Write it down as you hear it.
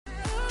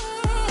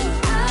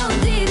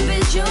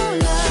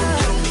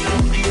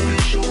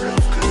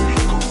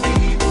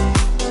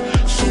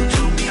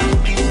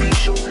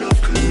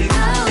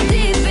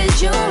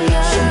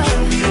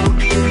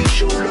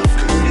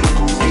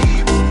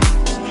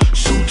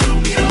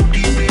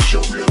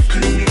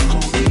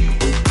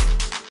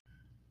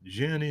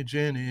Jenny,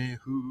 Jenny,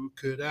 who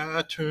could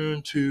I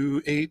turn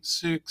to?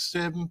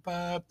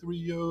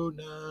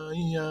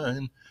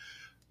 8675309.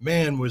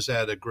 Man, was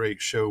that a great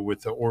show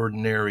with the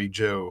Ordinary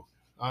Joe.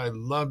 I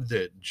loved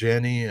it.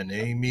 Jenny and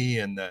Amy,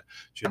 and did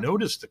you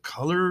notice the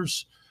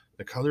colors?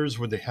 The colors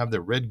where they have the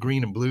red,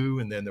 green, and blue,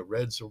 and then the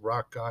red's the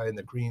rock guy, and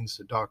the green's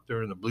the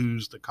doctor, and the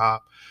blue's the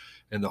cop,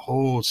 and the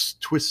whole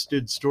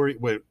twisted story.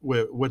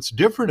 What's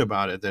different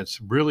about it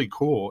that's really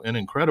cool and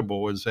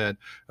incredible is that,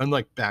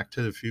 unlike Back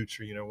to the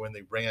Future, when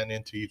they ran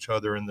into each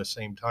other in the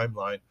same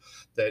timeline,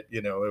 that,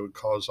 it would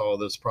cause all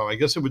this problem. I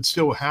guess it would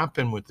still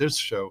happen with this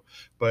show,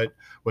 but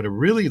what I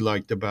really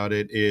liked about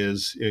it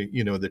is,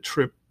 the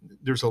trip.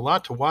 There's a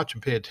lot to watch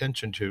and pay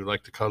attention to,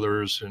 like the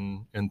colors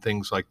and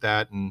things like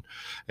that, and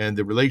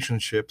the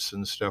relationships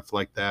and stuff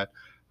like that.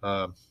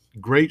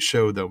 Great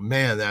show though,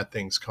 man. That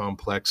thing's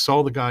complex.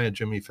 Saw the guy in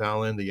Jimmy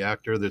Fallon, the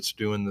actor that's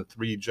doing the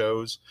three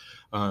Joes.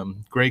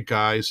 Great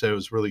guy. So it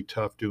was really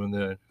tough doing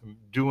the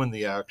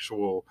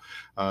actual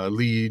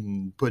lead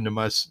and putting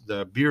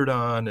the beard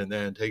on and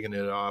then taking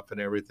it off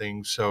and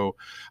everything. So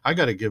I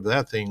got to give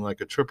that thing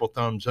like a triple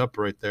thumbs up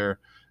right there.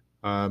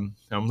 I'm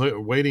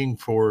waiting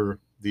for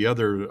the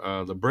other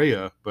La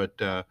Brea,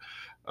 but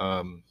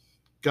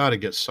got to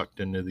get sucked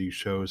into these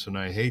shows, and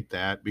I hate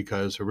that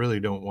because I really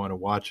don't want to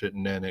watch it,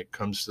 and then it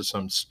comes to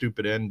some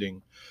stupid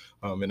ending.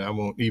 And I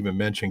won't even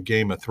mention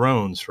Game of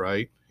Thrones,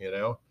 right?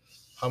 How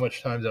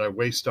much time did I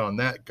waste on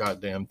that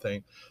goddamn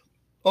thing?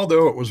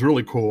 Although it was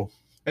really cool.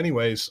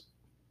 Anyways,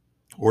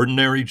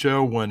 Ordinary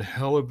Joe, one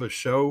hell of a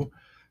show.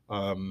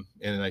 And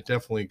I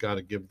definitely got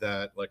to give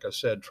that, like I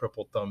said,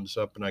 triple thumbs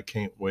up, and I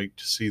can't wait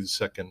to see the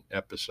second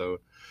episode.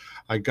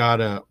 I got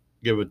to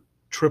give a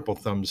triple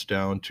thumbs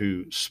down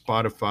to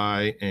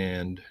Spotify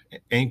and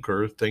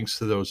Anchor. Thanks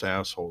to those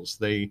assholes.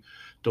 They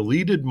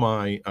deleted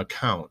my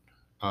account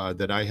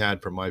that I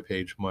had for My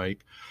Page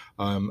Mike.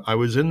 I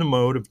was in the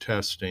mode of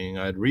testing.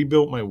 I had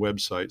rebuilt my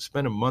website,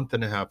 spent a month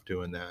and a half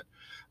doing that.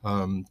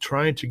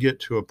 Trying to get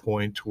to a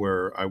point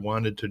where I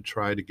wanted to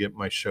try to get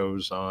my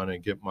shows on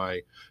and get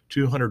my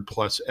 200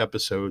 plus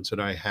episodes that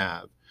I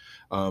have.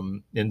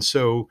 And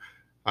so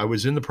I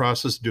was in the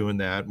process of doing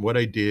that. What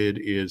I did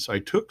is I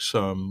took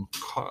some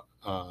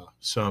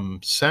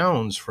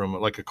sounds from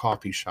like a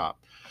coffee shop,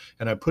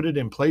 and I put it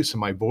in place of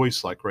my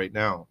voice, like right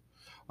now.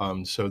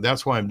 So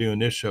that's why I'm doing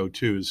this show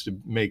too, is to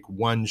make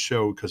one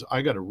show, because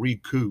I got to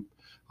recoup.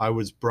 I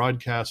was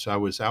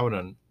out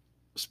on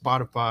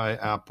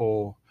Spotify,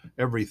 Apple,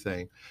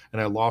 everything,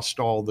 and I lost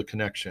all the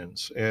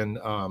connections. And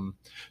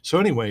so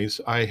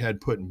anyways, I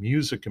had put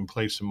music in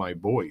place of my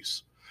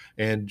voice,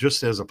 and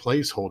just as a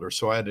placeholder.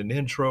 So I had an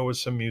intro with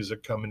some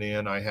music coming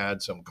in. I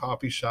had some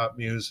coffee shop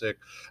music,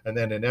 and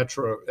then an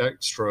extra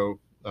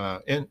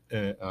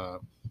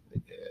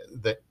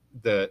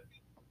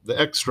the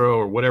extra,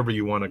 or whatever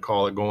you want to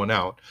call it, going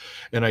out.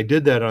 And I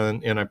did that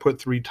and I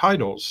put 3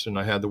 titles, and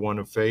I had the one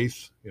of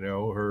Faith,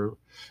 her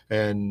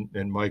and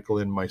Michael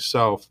and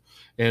myself,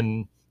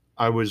 and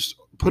I was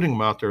putting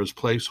them out there as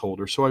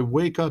placeholder. So I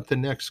wake up the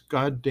next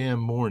goddamn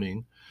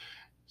morning.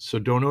 So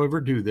don't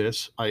ever do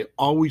this. I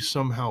always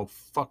somehow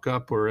fuck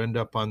up or end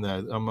up on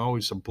that. I'm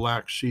always a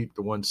black sheep,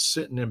 the one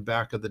sitting in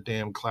back of the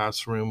damn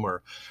classroom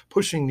or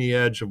pushing the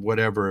edge of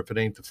whatever. If it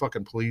ain't the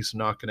fucking police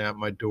knocking at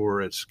my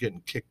door, it's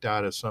getting kicked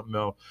out of something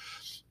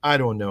else. I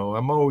don't know.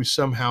 I'm always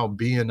somehow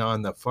being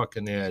on the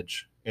fucking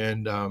edge.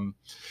 And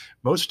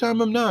most of the time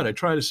I'm not. I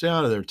try to stay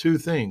out of there. 2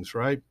 things,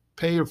 right?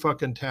 Pay your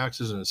fucking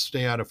taxes and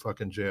stay out of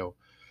fucking jail.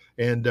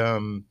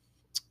 And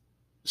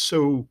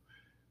so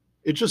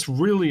it just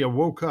really, I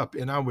woke up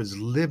and I was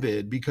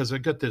livid because I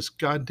got this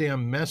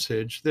goddamn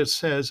message that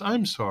says,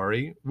 I'm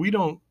sorry, we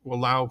don't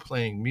allow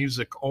playing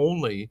music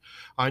only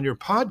on your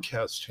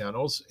podcast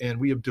channels, and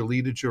we have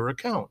deleted your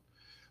account.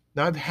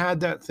 Now, I've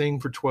had that thing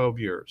for 12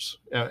 years,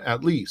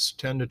 at least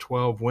 10 to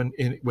 12.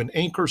 When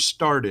Anchor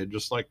started,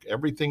 just like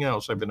everything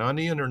else, I've been on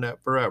the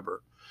internet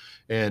forever.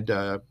 And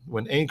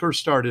when Anchor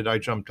started, I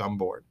jumped on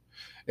board.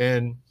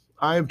 And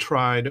I've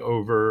tried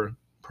over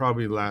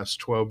probably the last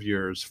 12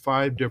 years,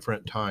 5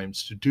 different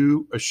times to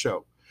do a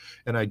show.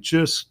 And I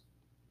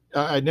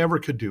never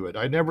could do it.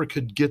 I never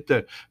could get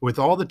with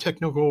all the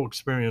technical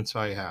experience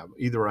I have.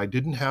 Either I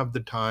didn't have the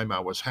time, I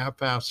was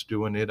half-assed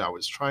doing it, I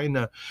was trying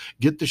to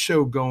get the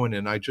show going,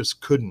 and I just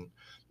couldn't.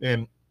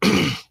 And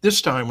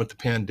this time with the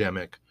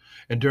pandemic,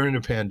 and during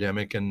the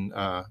pandemic, and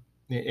I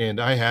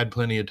had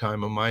plenty of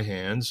time on my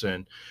hands,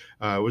 and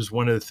it was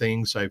one of the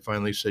things I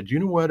finally said, you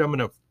know what, I'm going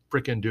to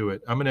freaking do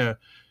it. I'm going to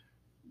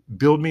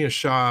build me a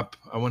shop.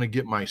 I want to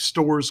get my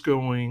stores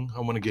going.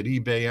 I want to get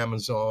eBay,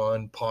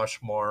 Amazon,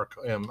 Poshmark.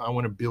 I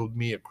want to build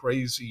me a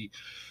crazy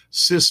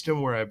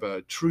system where I have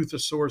a truth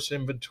of source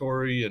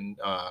inventory and,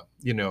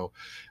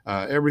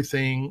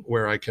 everything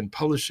where I can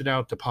publish it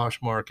out to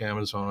Poshmark,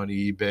 Amazon,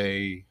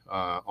 eBay,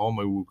 all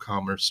my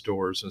WooCommerce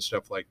stores and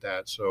stuff like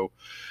that. So,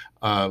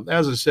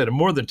 as I said, I'm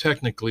more than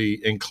technically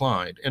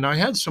inclined. And I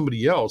had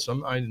somebody else,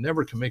 I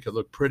never can make it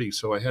look pretty.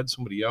 So I had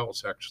somebody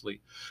else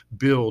actually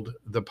build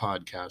the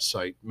podcast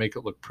site, make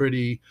it look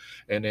pretty.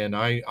 And then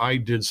I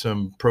did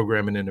some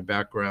programming in the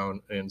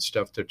background and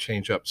stuff to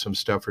change up some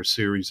stuff for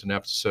series and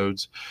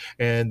episodes.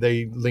 And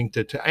they linked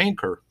it to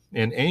Anchor.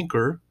 And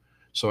Anchor,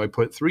 so I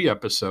put 3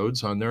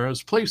 episodes on there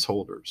as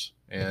placeholders.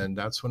 And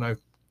that's when I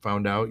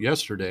found out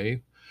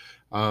yesterday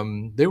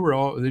they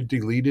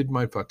deleted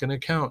my fucking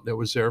account that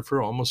was there for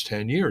almost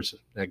 10 years,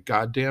 that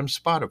goddamn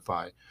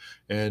Spotify.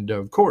 And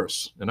of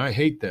course, and I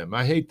hate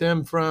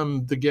them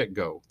from the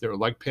get-go. They're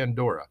like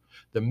Pandora.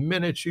 The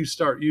minute you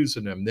start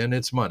using them, then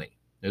it's money.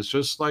 It's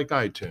just like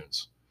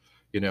iTunes.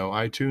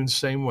 iTunes,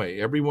 same way.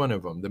 Every one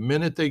of them, the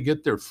minute they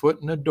get their foot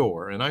in the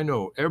door, and I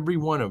know every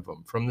one of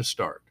them from the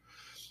start,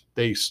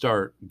 they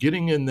start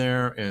getting in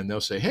there and they'll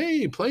say,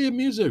 hey, play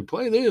music,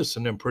 play this.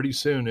 And then pretty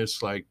soon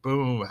it's like,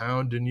 boom,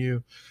 hounding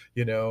you,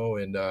 and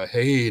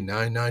hey,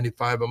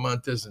 $9.95 a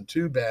month isn't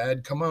too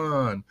bad. Come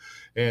on.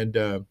 And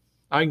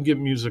I can get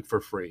music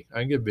for free. I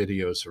can get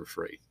videos for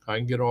free. I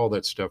can get all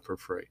that stuff for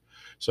free.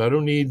 So I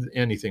don't need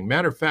anything.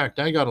 Matter of fact,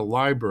 I got a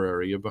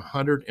library of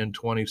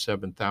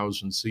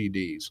 127,000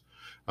 CDs.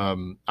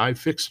 I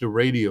fixed a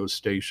radio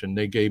station.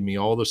 They gave me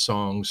all the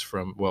songs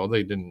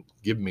they didn't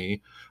give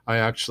me. I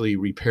actually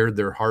repaired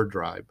their hard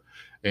drive.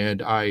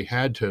 And I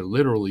had to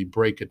literally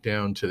break it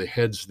down to the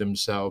heads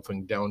themselves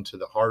and down to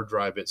the hard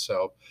drive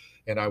itself.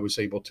 And I was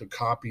able to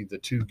copy the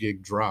 2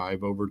 gig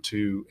drive over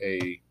to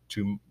a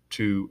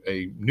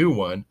new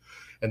one.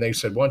 And they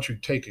said, why don't you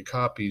take a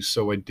copy?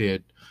 So I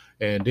did.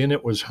 And in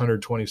it was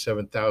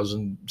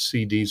 127,000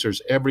 CDs.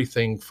 There's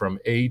everything from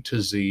A to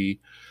Z.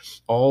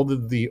 All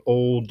the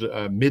old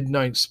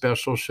midnight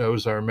special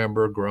shows I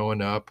remember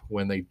growing up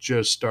when they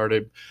just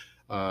started,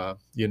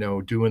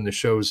 doing the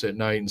shows at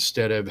night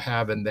instead of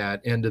having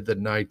that end of the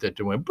night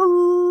that went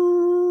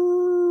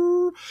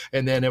brrr,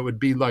 and then it would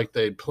be like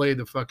they'd play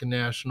the fucking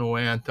national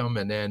anthem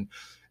and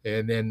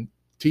then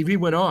TV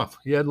went off.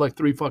 You had like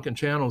 3 fucking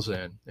channels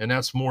in, and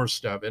that's more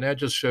stuff. And that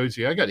just shows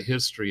you I got a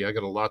history. I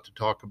got a lot to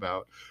talk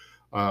about.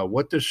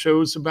 What this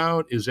show's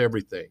about is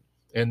everything.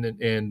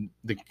 And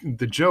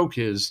the joke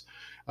is,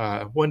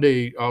 one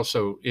day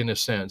also, in a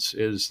sense,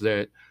 is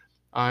that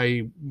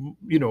I,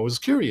 was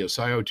curious.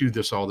 I do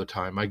this all the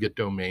time. I get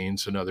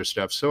domains and other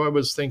stuff. So I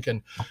was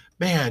thinking,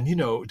 man,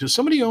 does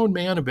somebody own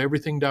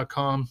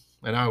manofeverything.com?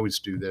 And I always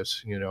do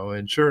this,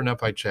 and sure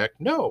enough, I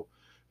checked. No,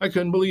 I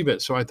couldn't believe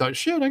it. So I thought,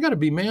 shit, I got to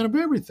be man of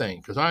everything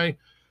because I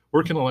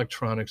work in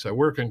electronics. I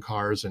work in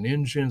cars and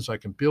engines. I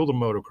can build a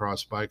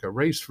motocross bike. I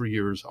raced for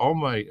years, all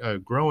my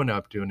growing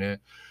up doing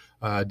it,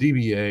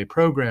 DBA,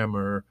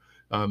 programmer,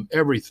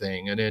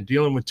 everything. And then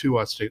dealing with 2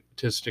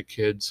 autistic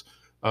kids.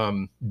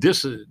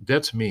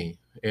 That's me.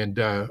 And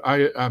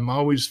I'm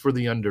always for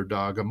the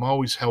underdog. I'm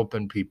always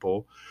helping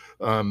people.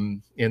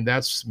 And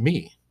that's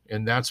me.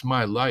 And that's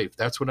my life.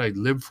 That's what I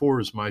live for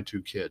is my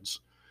 2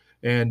 kids.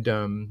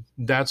 And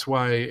that's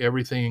why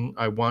everything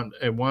I want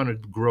to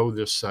grow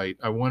this site.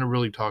 I want to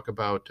really talk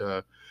about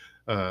the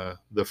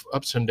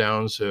ups and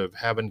downs of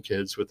having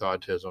kids with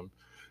autism.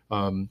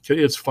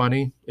 It's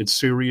funny. It's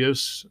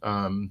serious.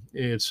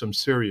 It's some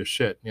serious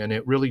shit. And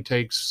it really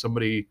takes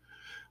somebody,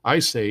 I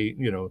say,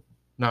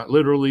 not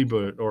literally,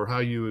 or how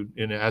you,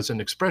 as an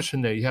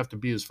expression that you have to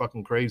be as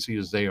fucking crazy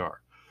as they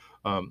are.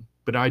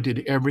 But I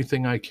did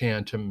everything I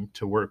can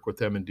to work with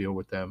them and deal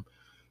with them.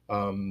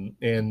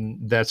 And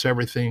that's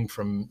everything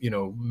from,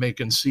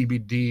 making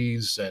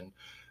CBDs and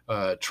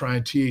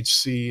trying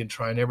THC and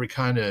trying every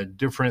kind of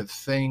different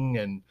thing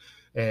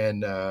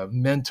and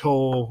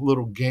mental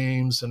little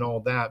games and all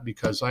that,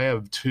 because I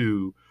have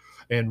 2.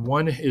 And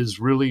one is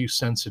really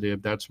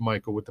sensitive. That's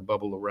Michael with the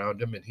bubble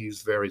around him, and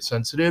he's very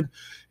sensitive.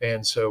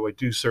 And so I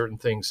do certain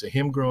things to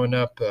him growing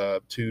up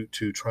to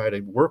try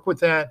to work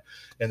with that.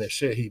 And the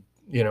shit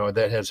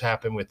that has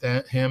happened with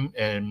him,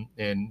 and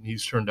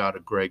he's turned out a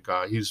great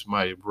guy. He's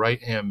my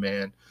right-hand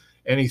man.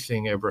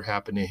 Anything ever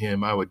happened to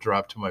him, I would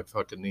drop to my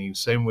fucking knees.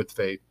 Same with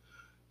Faith.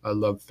 I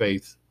love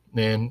Faith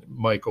and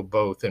Michael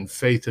both. And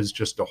Faith is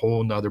just a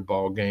whole nother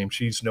ball game.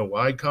 She's no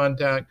eye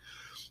contact,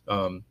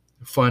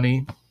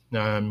 funny.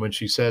 And when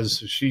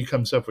she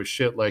comes up with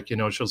shit like,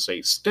 she'll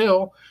say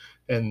still,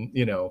 and,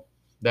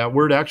 that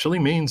word actually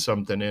means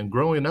something. And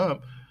growing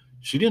up,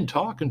 she didn't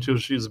talk until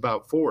she was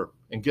about 4.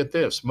 And get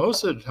this,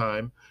 most of the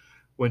time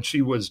when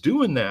she was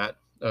doing that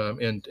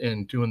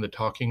and doing the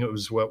talking, it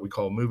was what we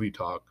call movie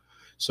talk.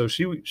 So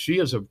she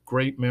has a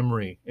great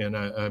memory, and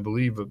I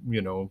believe,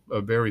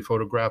 a very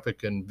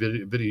photographic and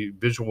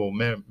visual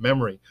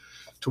memory,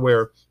 to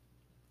where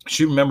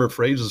she remembered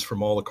phrases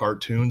from all the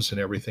cartoons and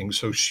everything.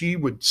 So she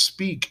would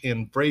speak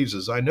in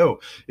phrases. I know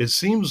it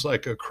seems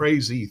like a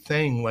crazy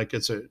thing, like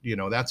it's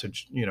that's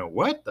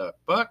what the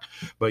fuck?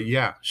 But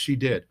yeah, she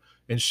did.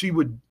 And she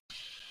would.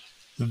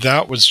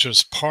 That was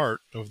just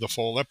part of the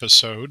full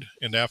episode.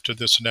 And after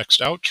this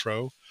next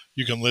outro,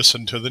 you can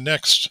listen to the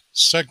next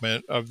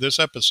segment of this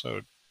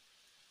episode.